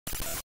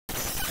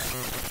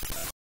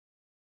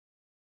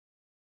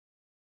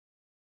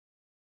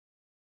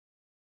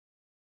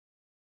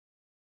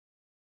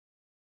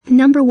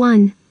Number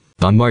 1.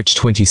 On March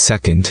 22,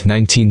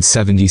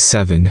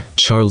 1977,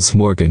 Charles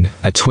Morgan,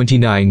 a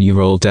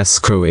 29-year-old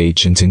escrow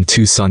agent in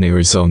Tucson,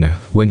 Arizona,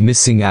 went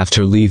missing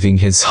after leaving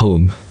his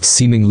home,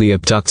 seemingly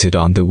abducted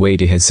on the way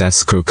to his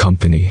escrow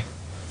company.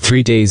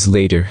 3 days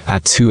later,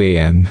 at 2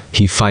 a.m.,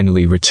 he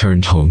finally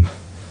returned home.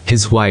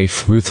 His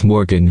wife, Ruth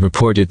Morgan,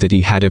 reported that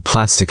he had a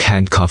plastic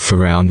handcuff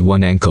around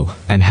one ankle,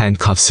 and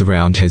handcuffs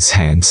around his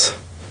hands.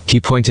 He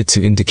pointed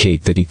to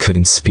indicate that he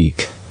couldn't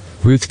speak.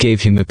 Ruth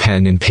gave him a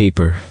pen and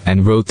paper,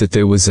 and wrote that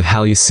there was a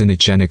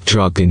hallucinogenic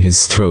drug in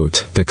his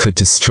throat that could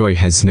destroy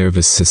his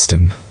nervous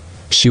system.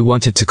 She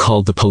wanted to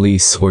call the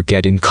police or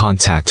get in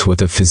contact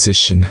with a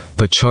physician,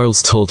 but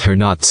Charles told her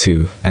not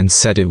to, and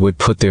said it would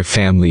put their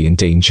family in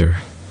danger.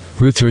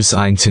 Ruth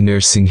resigned to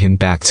nursing him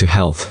back to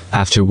health,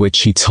 after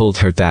which he told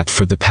her that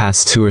for the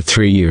past 2 or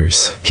 3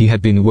 years, he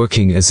had been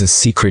working as a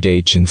secret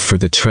agent for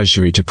the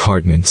Treasury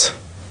Department.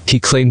 He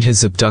claimed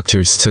his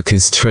abductors took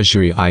his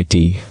Treasury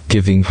ID,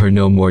 giving her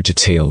no more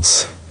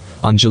details.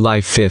 On July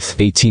 5,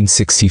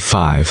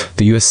 1865,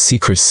 the U.S.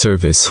 Secret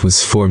Service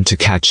was formed to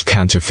catch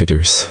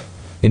counterfeiters.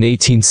 In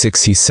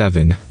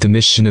 1867, the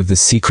mission of the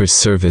Secret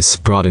Service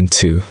broadened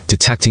to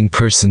detecting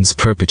persons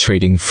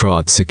perpetrating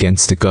frauds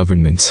against the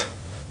government.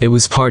 It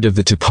was part of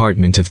the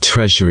Department of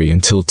Treasury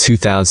until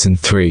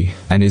 2003,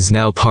 and is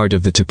now part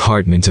of the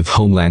Department of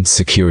Homeland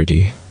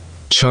Security.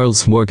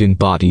 Charles Morgan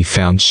body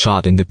found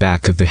shot in the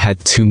back of the head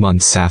 2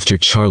 months after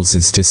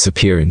Charles's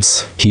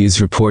disappearance. He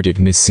is reported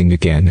missing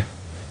again.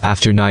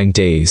 After 9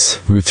 days,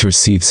 Ruth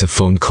receives a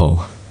phone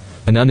call.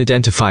 An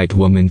unidentified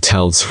woman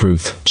tells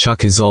Ruth,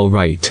 "Chuck is all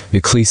right,"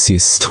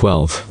 Ecclesiastes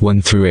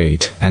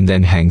 12:1-8, and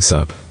then hangs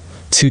up.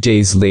 2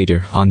 days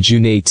later, on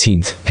June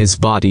 18th, his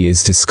body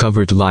is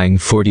discovered lying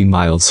 40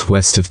 miles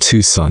west of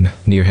Tucson,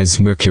 near his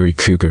Mercury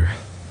Cougar.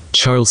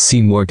 Charles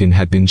C. Morgan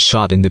had been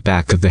shot in the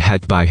back of the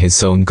head by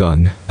his own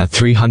gun, a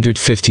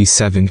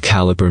 .357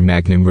 caliber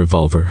Magnum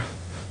revolver.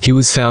 He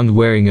was found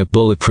wearing a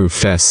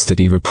bulletproof vest that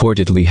he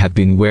reportedly had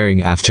been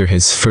wearing after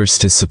his first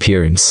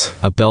disappearance,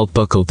 a belt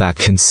buckle that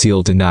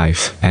concealed a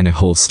knife, and a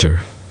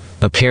holster.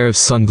 A pair of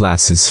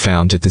sunglasses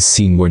found at the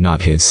scene were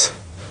not his.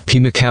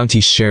 Pima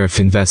County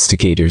Sheriff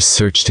investigators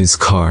searched his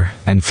car,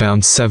 and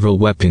found several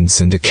weapons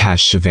and a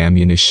cache of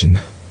ammunition.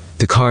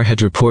 The car had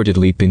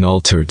reportedly been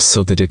altered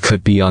so that it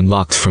could be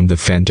unlocked from the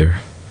fender.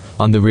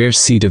 On the rear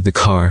seat of the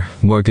car,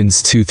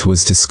 Morgan's tooth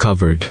was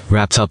discovered,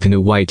 wrapped up in a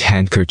white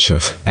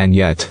handkerchief, and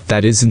yet,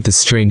 that isn't the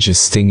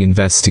strangest thing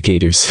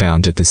investigators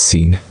found at the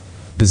scene.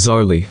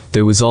 Bizarrely,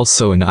 there was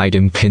also an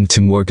item pinned to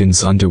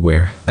Morgan's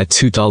underwear, a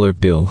 $2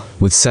 bill,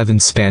 with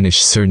 7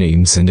 Spanish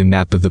surnames and a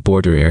map of the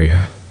border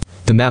area.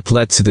 The map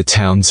led to the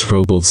towns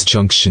Robles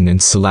Junction and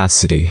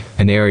Salacity,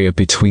 an area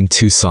between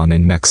Tucson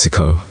and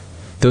Mexico.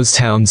 Those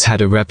towns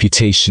had a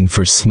reputation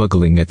for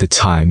smuggling at the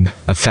time,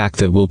 a fact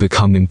that will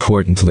become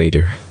important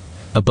later.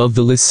 Above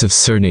the list of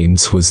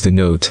surnames was the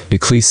note,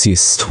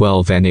 Ecclesiastes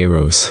 12 and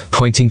arrows,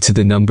 pointing to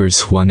the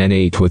numbers 1 and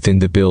 8 within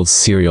the bill's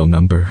serial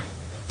number.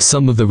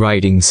 Some of the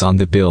writings on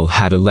the bill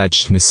had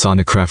alleged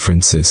Masonic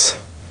references.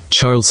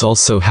 Charles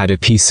also had a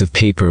piece of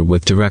paper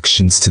with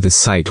directions to the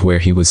site where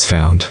he was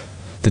found.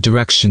 The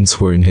directions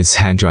were in his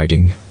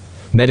handwriting.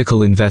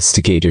 Medical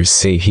investigators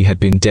say he had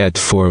been dead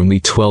for only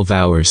 12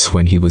 hours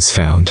when he was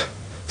found.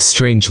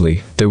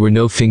 Strangely, there were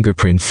no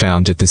fingerprints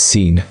found at the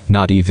scene,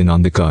 not even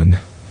on the gun.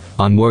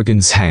 On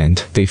Morgan's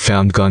hand, they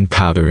found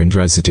gunpowder and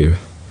residue.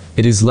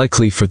 It is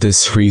likely for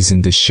this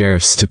reason the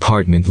sheriff's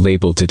department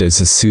labeled it as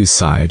a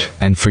suicide,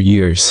 and for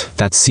years,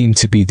 that seemed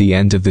to be the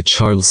end of the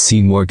Charles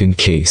C. Morgan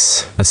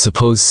case, a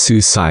supposed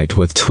suicide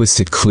with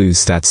twisted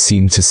clues that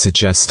seemed to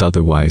suggest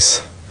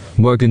otherwise.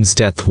 Morgan's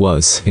death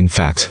was, in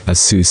fact, a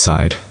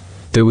suicide.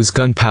 There was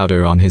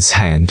gunpowder on his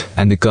hand,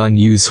 and the gun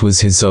used was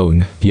his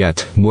own,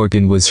 yet,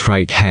 Morgan was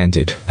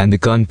right-handed, and the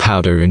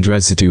gunpowder and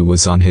residue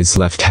was on his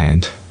left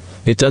hand.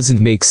 It doesn't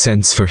make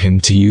sense for him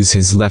to use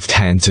his left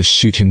hand to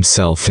shoot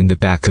himself in the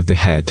back of the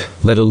head,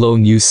 let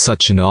alone use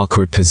such an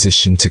awkward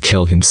position to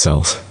kill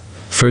himself.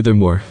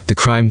 Furthermore, the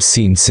crime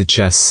scene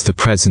suggests the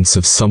presence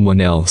of someone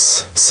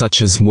else,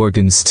 such as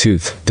Morgan's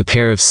tooth, the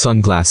pair of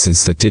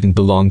sunglasses that didn't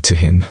belong to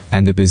him,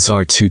 and the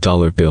bizarre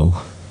 $2 bill.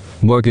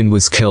 Morgan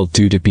was killed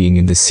due to being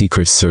in the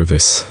Secret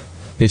Service.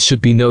 It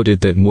should be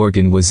noted that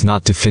Morgan was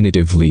not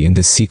definitively in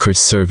the Secret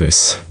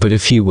Service, but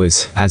if he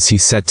was, as he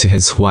said to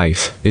his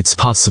wife, it's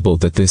possible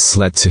that this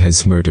led to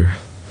his murder.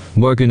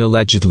 Morgan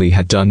allegedly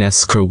had done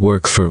escrow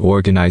work for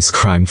organized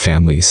crime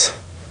families.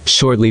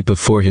 Shortly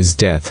before his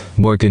death,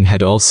 Morgan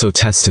had also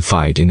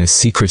testified in a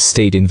secret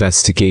state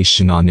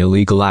investigation on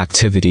illegal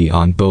activity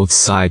on both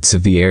sides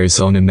of the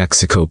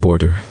Arizona-Mexico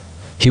border.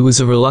 He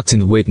was a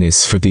reluctant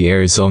witness for the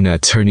Arizona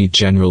Attorney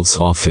General's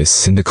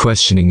office in the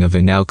questioning of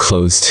a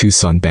now-closed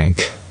Tucson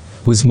bank.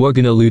 Was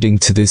Morgan alluding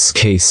to this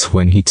case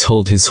when he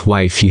told his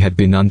wife he had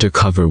been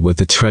undercover with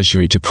the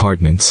Treasury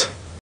Department?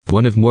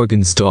 One of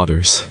Morgan's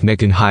daughters,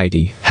 Megan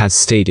Heidi, has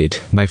stated,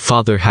 "My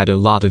father had a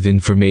lot of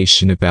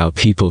information about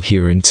people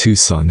here in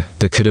Tucson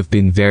that could have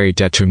been very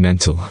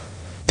detrimental.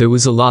 There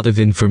was a lot of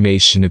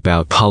information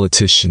about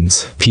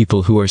politicians,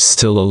 people who are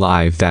still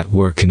alive that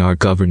work in our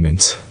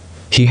government.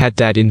 He had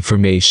that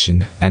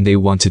information, and they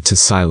wanted to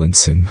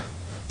silence him.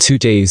 2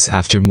 days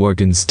after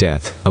Morgan's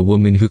death, a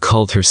woman who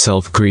called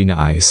herself Green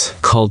Eyes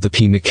called the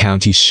Pima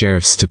County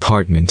Sheriff's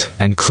Department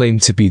and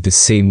claimed to be the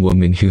same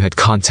woman who had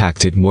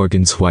contacted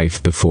Morgan's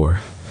wife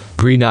before.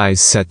 Green Eyes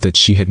said that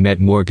she had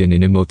met Morgan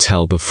in a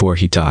motel before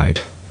he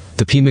died.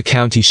 The Pima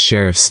County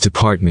Sheriff's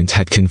Department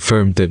had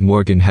confirmed that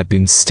Morgan had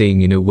been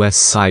staying in a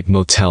West Side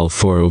motel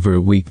for over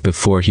a week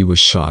before he was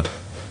shot.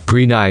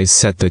 Green Eyes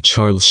said that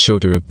Charles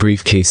showed her a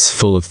briefcase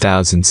full of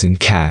thousands in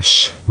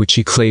cash, which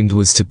he claimed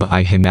was to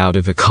buy him out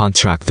of a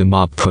contract the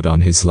mob put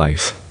on his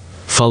life.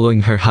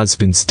 Following her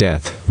husband's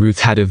death,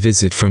 Ruth had a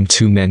visit from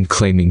 2 men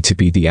claiming to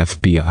be the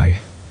FBI.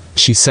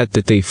 She said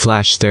that they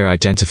flashed their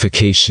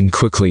identification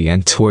quickly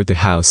and tore the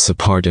house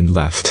apart and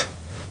left.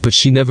 But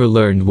she never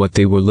learned what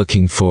they were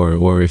looking for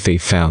or if they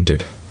found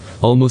it.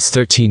 Almost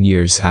 13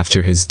 years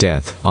after his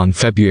death, on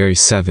February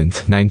 7,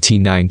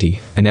 1990,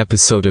 an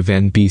episode of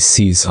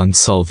NBC's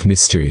Unsolved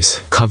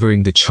Mysteries,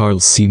 covering the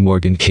Charles C.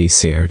 Morgan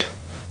case aired.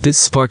 This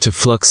sparked a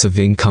flux of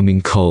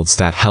incoming calls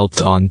that helped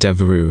Don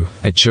Devereaux,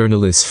 a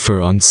journalist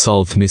for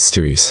Unsolved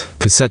Mysteries,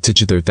 put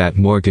together that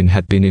Morgan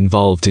had been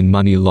involved in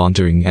money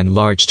laundering and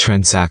large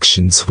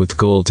transactions with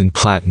gold and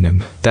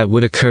platinum that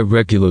would occur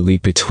regularly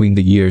between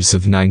the years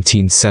of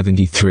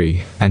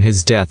 1973 and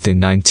his death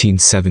in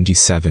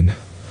 1977.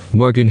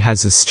 Morgan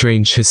has a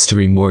strange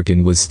history.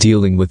 Morgan was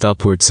dealing with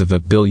upwards of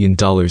 $1 billion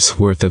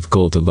worth of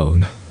gold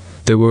alone.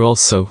 There were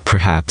also,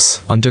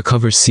 perhaps,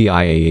 undercover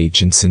CIA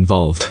agents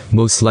involved,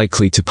 most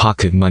likely to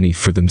pocket money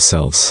for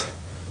themselves.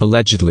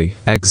 Allegedly,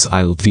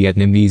 exiled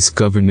Vietnamese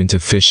government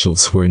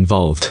officials were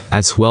involved,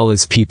 as well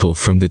as people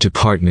from the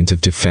Department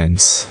of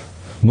Defense.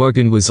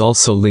 Morgan was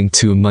also linked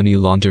to a money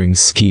laundering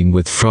scheme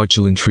with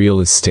fraudulent real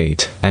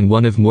estate, and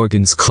one of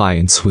Morgan's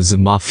clients was a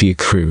mafia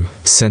crew,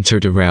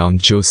 centered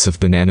around Joseph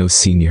Bonanno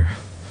Sr.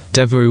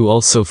 Devereaux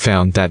also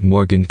found that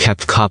Morgan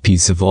kept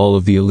copies of all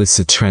of the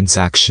illicit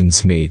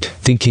transactions made,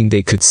 thinking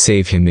they could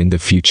save him in the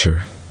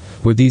future.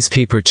 Were these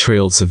paper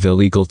trails of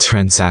illegal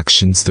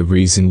transactions the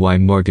reason why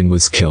Morgan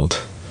was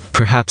killed?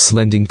 Perhaps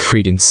lending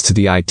credence to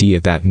the idea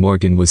that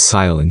Morgan was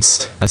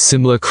silenced. A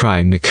similar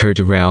crime occurred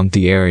around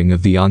the airing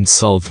of the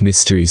Unsolved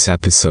Mysteries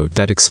episode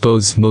that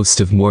exposed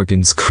most of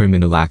Morgan's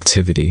criminal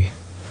activity.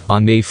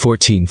 On May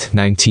 14,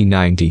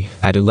 1990,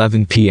 at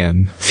 11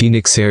 p.m.,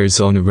 Phoenix,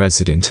 Arizona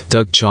resident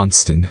Doug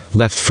Johnston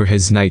left for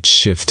his night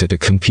shift at a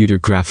computer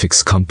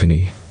graphics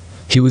company.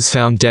 He was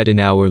found dead an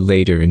hour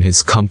later in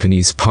his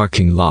company's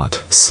parking lot,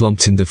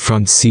 slumped in the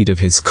front seat of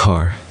his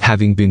car,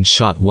 having been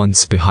shot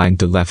once behind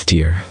the left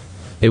ear.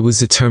 It was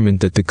determined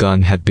that the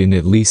gun had been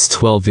at least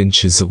 12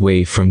 inches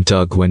away from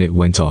Doug when it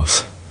went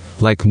off.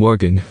 Like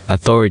Morgan,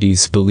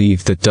 authorities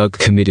believe that Doug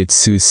committed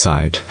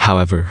suicide.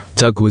 However,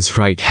 Doug was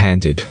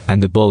right-handed,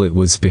 and the bullet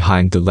was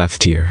behind the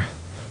left ear.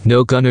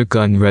 No gun or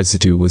gun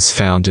residue was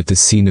found at the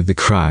scene of the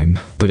crime,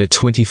 but a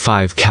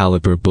 .25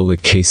 caliber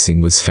bullet casing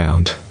was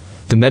found.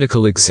 The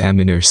medical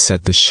examiner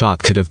said the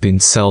shot could have been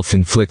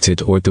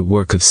self-inflicted or the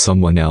work of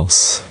someone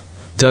else.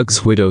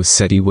 Doug's widow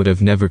said he would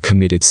have never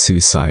committed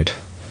suicide.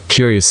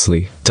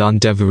 Curiously, Don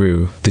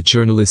Devereaux, the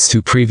journalist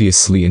who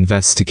previously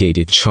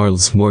investigated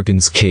Charles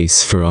Morgan's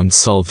case for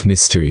Unsolved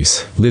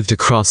Mysteries, lived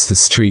across the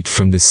street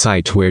from the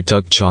site where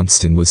Doug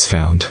Johnston was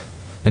found.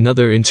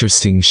 Another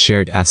interesting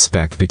shared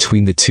aspect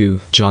between the two,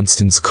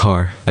 Johnston's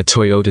car, a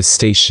Toyota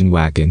station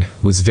wagon,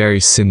 was very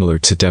similar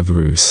to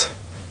Devereaux's.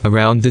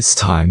 Around this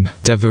time,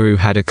 Devereaux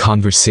had a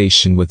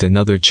conversation with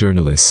another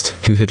journalist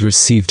who had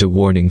received a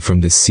warning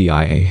from the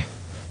CIA.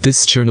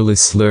 This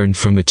journalist learned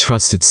from a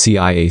trusted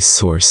CIA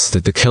source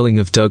that the killing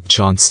of Doug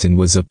Johnston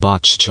was a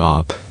botched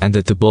job, and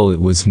that the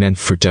bullet was meant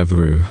for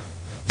Devereaux.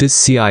 This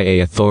CIA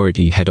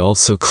authority had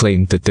also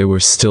claimed that there were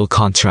still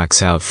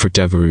contracts out for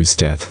Devereaux's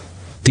death.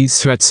 These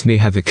threats may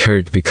have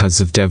occurred because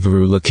of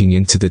Devereaux looking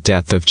into the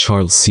death of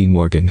Charles C.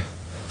 Morgan.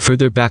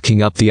 Further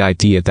backing up the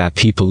idea that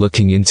people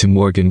looking into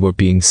Morgan were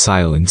being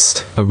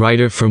silenced, a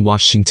writer from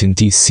Washington,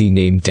 D.C.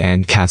 named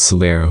Dan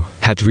Casolaro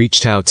had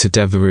reached out to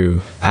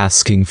Devereaux,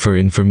 asking for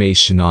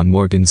information on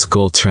Morgan's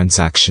gold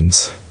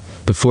transactions.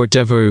 Before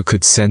Devereaux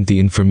could send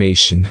the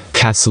information,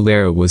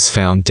 Casolaro was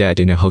found dead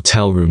in a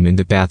hotel room in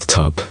the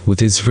bathtub, with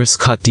his wrist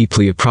cut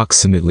deeply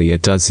approximately a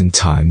dozen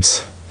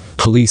times.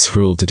 Police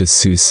ruled it a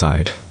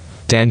suicide.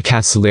 Dan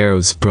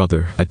Casolaro's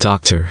brother, a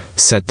doctor,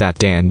 said that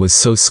Dan was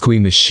so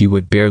squeamish he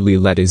would barely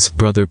let his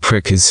brother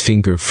prick his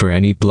finger for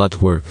any blood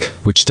work,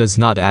 which does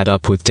not add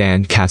up with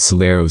Dan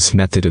Casolaro's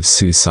method of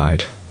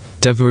suicide.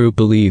 Devereaux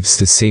believes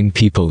the same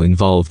people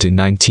involved in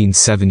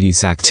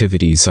 1970s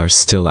activities are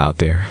still out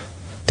there.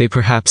 They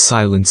perhaps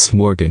silenced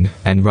Morgan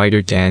and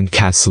writer Dan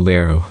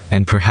Casolaro,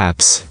 and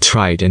perhaps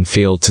tried and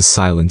failed to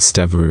silence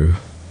Devereaux.